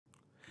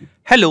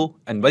Hello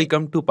and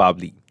welcome to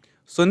Pabbly.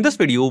 So in this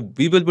video,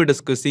 we will be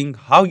discussing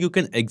how you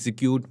can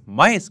execute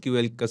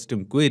MySQL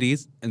custom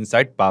queries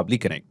inside Pabbly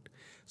Connect.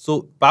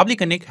 So Pabbly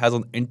Connect has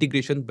an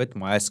integration with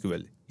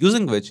MySQL,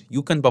 using which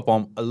you can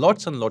perform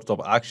lots and lots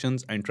of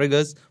actions and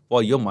triggers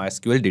for your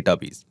MySQL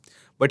database.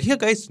 But here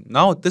guys,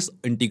 now this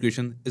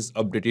integration is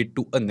updated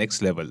to a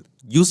next level,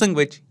 using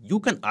which you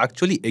can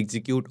actually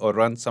execute or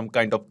run some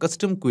kind of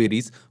custom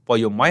queries for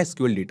your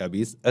MySQL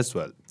database as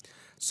well.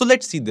 So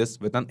let's see this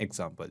with an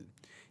example.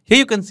 Here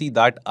you can see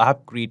that I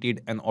have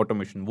created an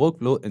automation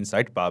workflow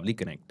inside Pabbly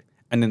Connect.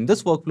 And in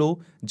this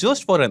workflow,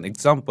 just for an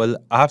example,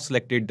 I have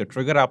selected the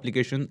trigger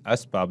application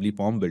as Pabbly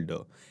Form Builder.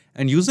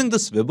 And using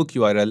this webhook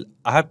URL,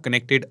 I have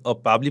connected a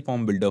Pabbly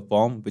Form Builder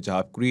form which I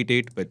have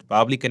created with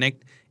Pabbly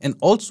Connect, and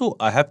also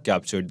I have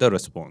captured the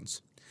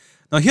response.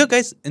 Now here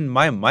guys, in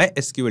my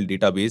MySQL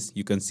database,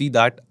 you can see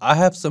that I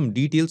have some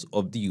details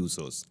of the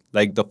users,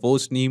 like the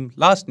first name,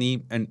 last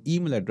name, and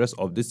email address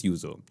of this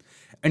user.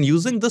 And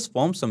using this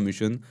form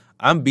submission,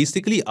 I'm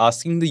basically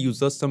asking the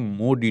user some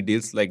more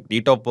details like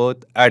date of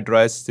birth,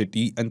 address,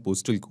 city, and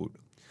postal code.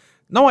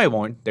 Now I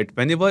want that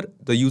whenever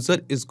the user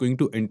is going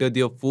to enter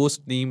their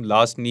first name,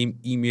 last name,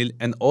 email,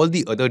 and all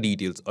the other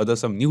details,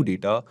 some new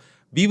data,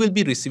 we will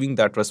be receiving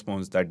that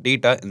response, that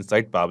data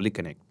inside Pabbly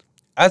Connect,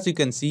 as you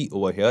can see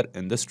over here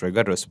in this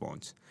trigger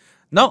response.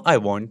 Now I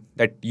want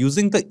that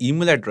using the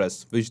email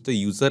address which the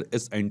user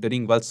is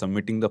entering while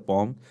submitting the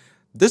form,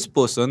 this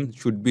person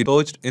should be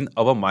searched in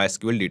our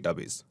MySQL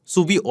database.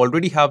 So we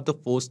already have the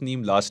first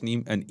name, last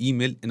name, and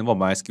email in our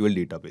MySQL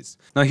database.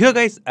 Now here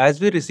guys,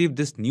 as we receive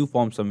this new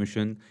form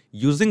submission,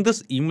 using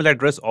this email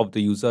address of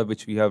the user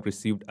which we have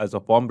received as a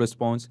form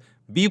response,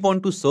 we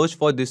want to search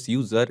for this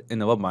user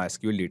in our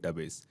MySQL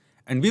database.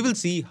 And we will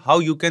see how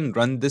you can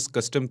run this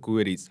custom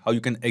queries, how you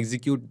can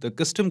execute the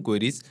custom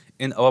queries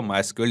in our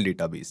MySQL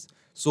database.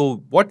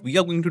 So what we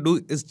are going to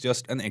do is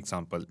just an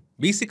example.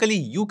 Basically,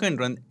 you can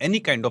run any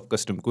kind of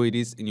custom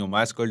queries in your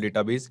MySQL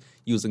database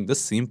using the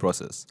same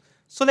process.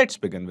 So let's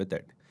begin with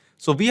it.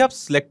 So we have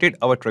selected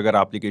our trigger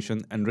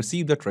application and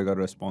received the trigger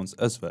response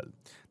as well.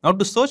 Now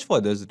to search for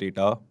this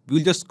data,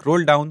 we'll just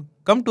scroll down,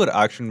 come to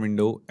our action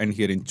window, and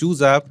here in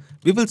Choose App,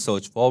 we will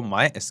search for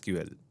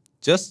MySQL.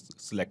 Just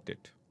select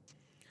it.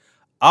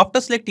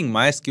 After selecting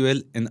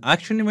MySQL, an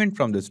action event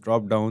from this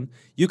drop-down,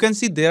 you can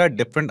see there are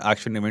different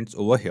action events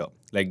over here,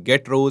 like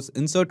get rows,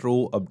 insert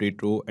row,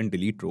 update row, and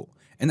delete row.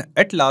 And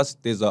at last,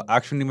 there's an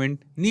action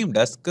event named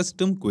as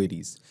custom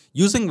queries,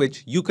 using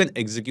which you can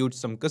execute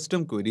some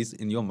custom queries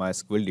in your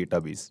MySQL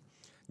database.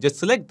 Just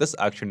select this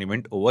action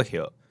event over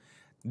here.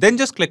 Then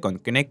just click on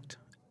connect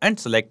and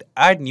select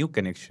add new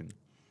connection.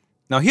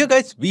 Now here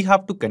guys, we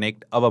have to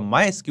connect our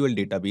MySQL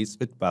database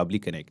with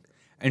Pabbly Connect.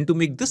 And to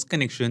make this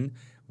connection,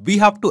 we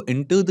have to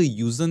enter the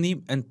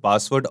username and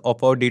password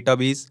of our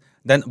database.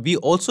 Then we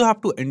also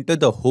have to enter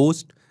the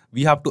host.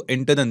 We have to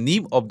enter the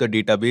name of the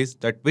database,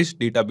 that which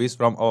database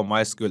from our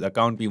MySQL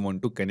account we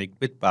want to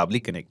connect with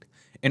Pabbly Connect.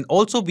 And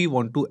also we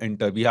have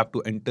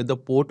to enter the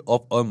port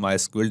of our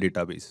MySQL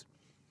database.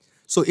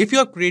 So if you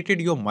have created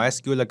your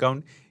MySQL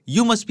account,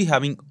 you must be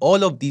having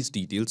all of these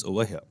details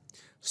over here.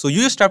 So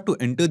you just have to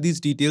enter these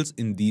details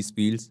in these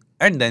fields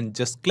and then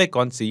just click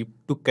on Save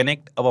to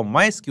connect our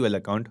MySQL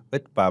account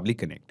with Pabbly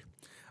Connect.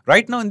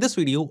 Right now in this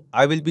video,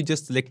 I will be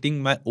just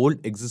selecting my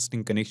old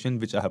existing connection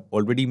which I have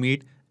already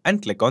made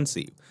and click on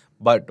Save.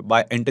 But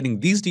by entering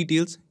these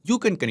details, you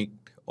can connect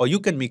or you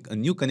can make a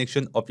new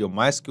connection of your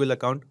MySQL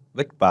account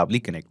with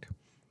Pabbly Connect.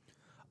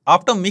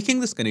 After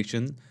making this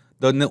connection,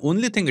 the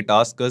only thing it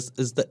asks us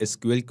is the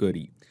SQL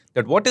query.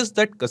 That what is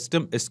that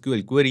custom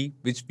SQL query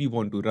which we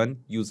want to run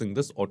using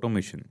this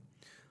automation.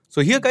 So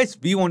here guys,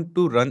 we want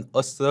to run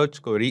a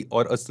search query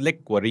or a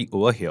select query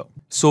over here.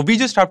 So we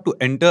just have to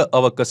enter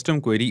our custom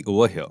query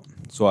over here.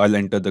 So I'll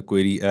enter the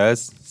query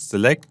as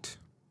select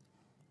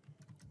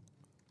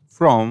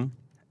from,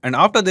 and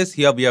after this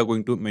here we are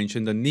going to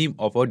mention the name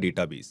of our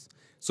database.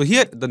 So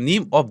here the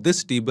name of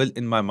this table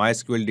in my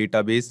MySQL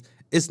database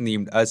is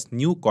named as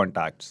new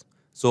contacts.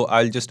 So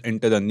I'll just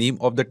enter the name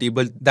of the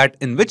table, that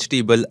in which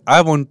table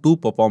I want to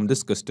perform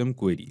this custom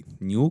query,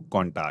 new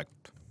contact.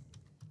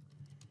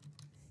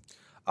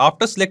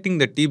 After selecting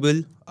the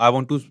table, I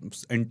want to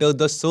enter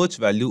the search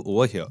value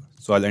over here.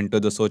 So I'll enter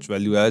the search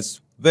value as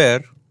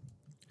where.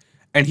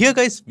 And here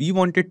guys, we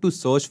wanted to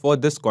search for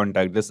this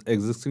contact, this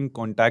existing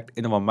contact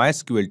in our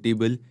MySQL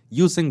table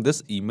using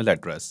this email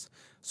address.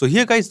 So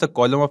here guys, the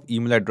column of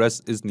email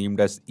address is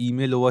named as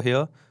email over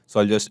here.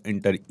 So I'll just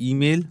enter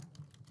email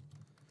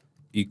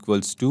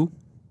equals to.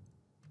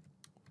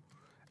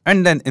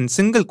 And then in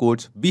single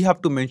quotes, we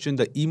have to mention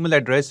the email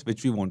address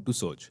which we want to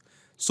search.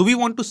 So we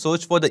want to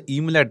search for the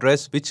email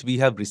address which we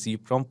have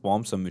received from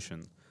form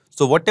submission.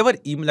 So whatever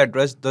email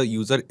address the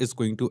user is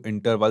going to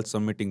enter while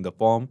submitting the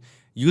form,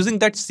 using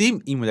that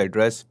same email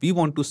address, we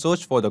want to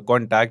search for the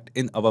contact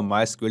in our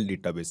MySQL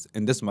database,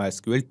 in this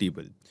MySQL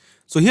table.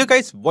 So here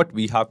guys, what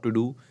we have to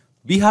do,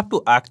 we have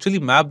to actually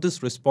map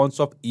this response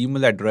of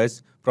email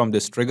address from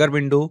this trigger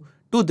window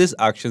to this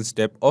action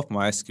step of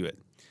MySQL.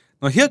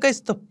 Now here guys,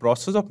 the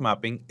process of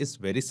mapping is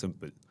very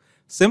simple.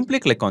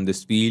 Simply click on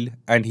this field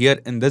and here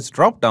in this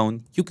drop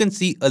down, you can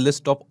see a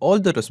list of all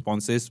the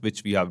responses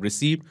which we have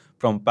received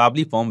from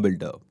Pabbly Form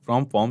Builder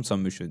from form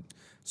submission.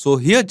 So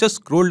here just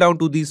scroll down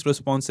to these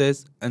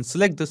responses and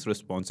select this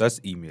response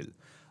as email.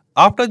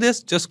 After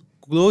this, just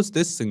close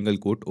this single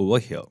quote over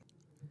here.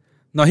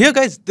 Now here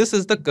guys, this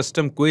is the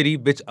custom query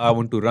which I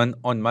want to run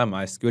on my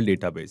MySQL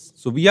database.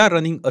 So we are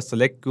running a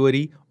select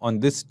query on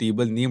this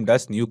table named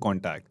as new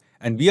contact.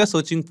 And we are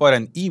searching for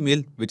an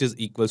email which is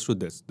equals to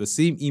this, the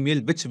same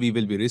email which we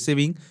will be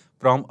receiving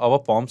from our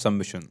form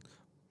submission.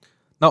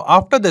 Now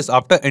after this,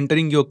 after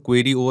entering your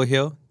query over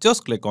here,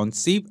 just click on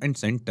save and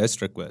send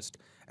test request.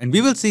 And we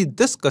will see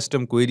this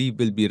custom query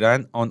will be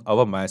run on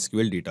our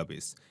MySQL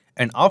database.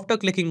 And after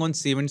clicking on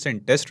save and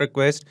send test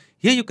request,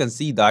 here you can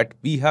see that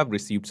we have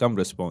received some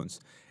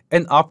response.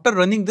 And after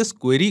running this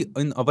query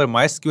in our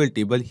MySQL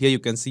table, here you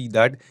can see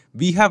that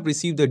we have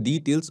received the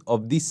details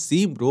of the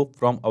same row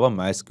from our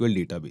MySQL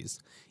database.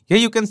 Here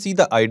you can see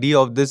the ID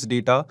of this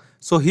data.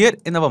 So here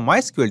in our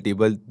MySQL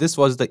table, this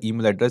was the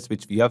email address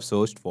which we have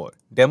searched for,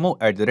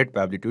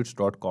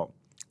 demo@pabblytudes.com.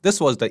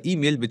 This was the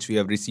email which we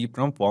have received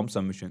from form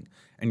submission.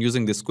 And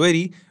using this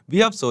query, we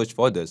have searched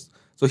for this.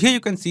 So here you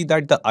can see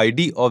that the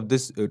ID of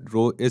this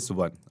row is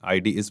 1.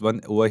 ID is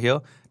 1 over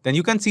here. Then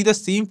you can see the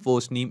same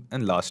first name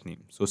and last name.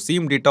 So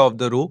same data of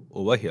the row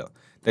over here.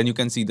 Then you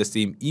can see the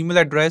same email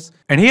address.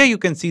 And here you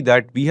can see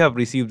that we have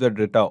received the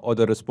data or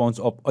the response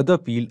of other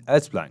field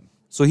as blank.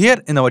 So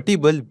here in our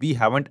table, we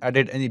haven't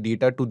added any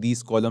data to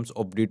these columns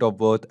of date of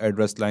birth,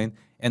 address line,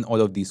 and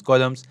all of these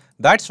columns.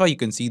 That's why you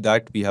can see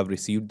that we have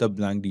received the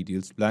blank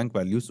details, blank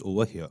values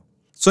over here.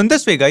 So in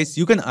this way guys,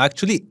 you can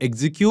actually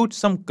execute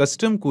some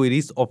custom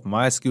queries of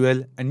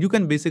MySQL and you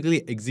can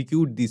basically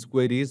execute these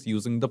queries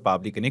using the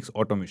Pabbly Connect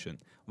automation.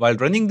 While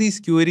running these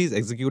queries,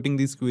 executing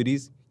these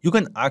queries, you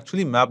can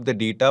actually map the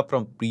data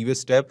from previous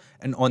step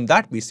and on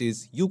that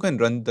basis, you can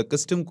run the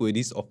custom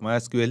queries of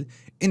MySQL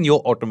in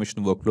your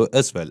automation workflow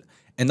as well.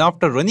 And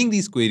after running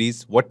these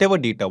queries, whatever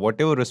data,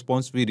 whatever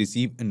response we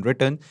receive in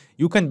return,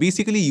 you can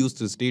basically use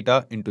this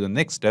data into the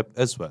next step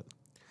as well.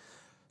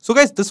 So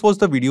guys, this was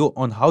the video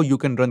on how you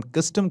can run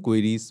custom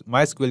queries,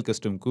 MySQL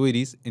custom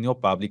queries in your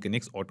Pabbly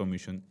Connect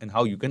automation and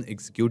how you can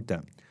execute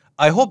them.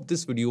 I hope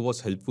this video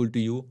was helpful to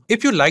you.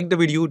 If you liked the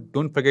video,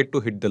 don't forget to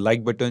hit the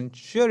like button,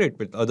 share it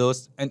with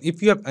others. And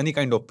if you have any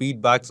kind of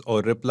feedbacks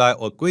or reply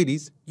or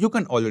queries, you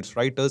can always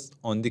write us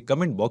on the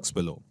comment box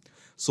below.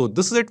 So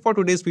this is it for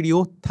today's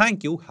video.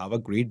 Thank you. Have a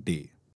great day.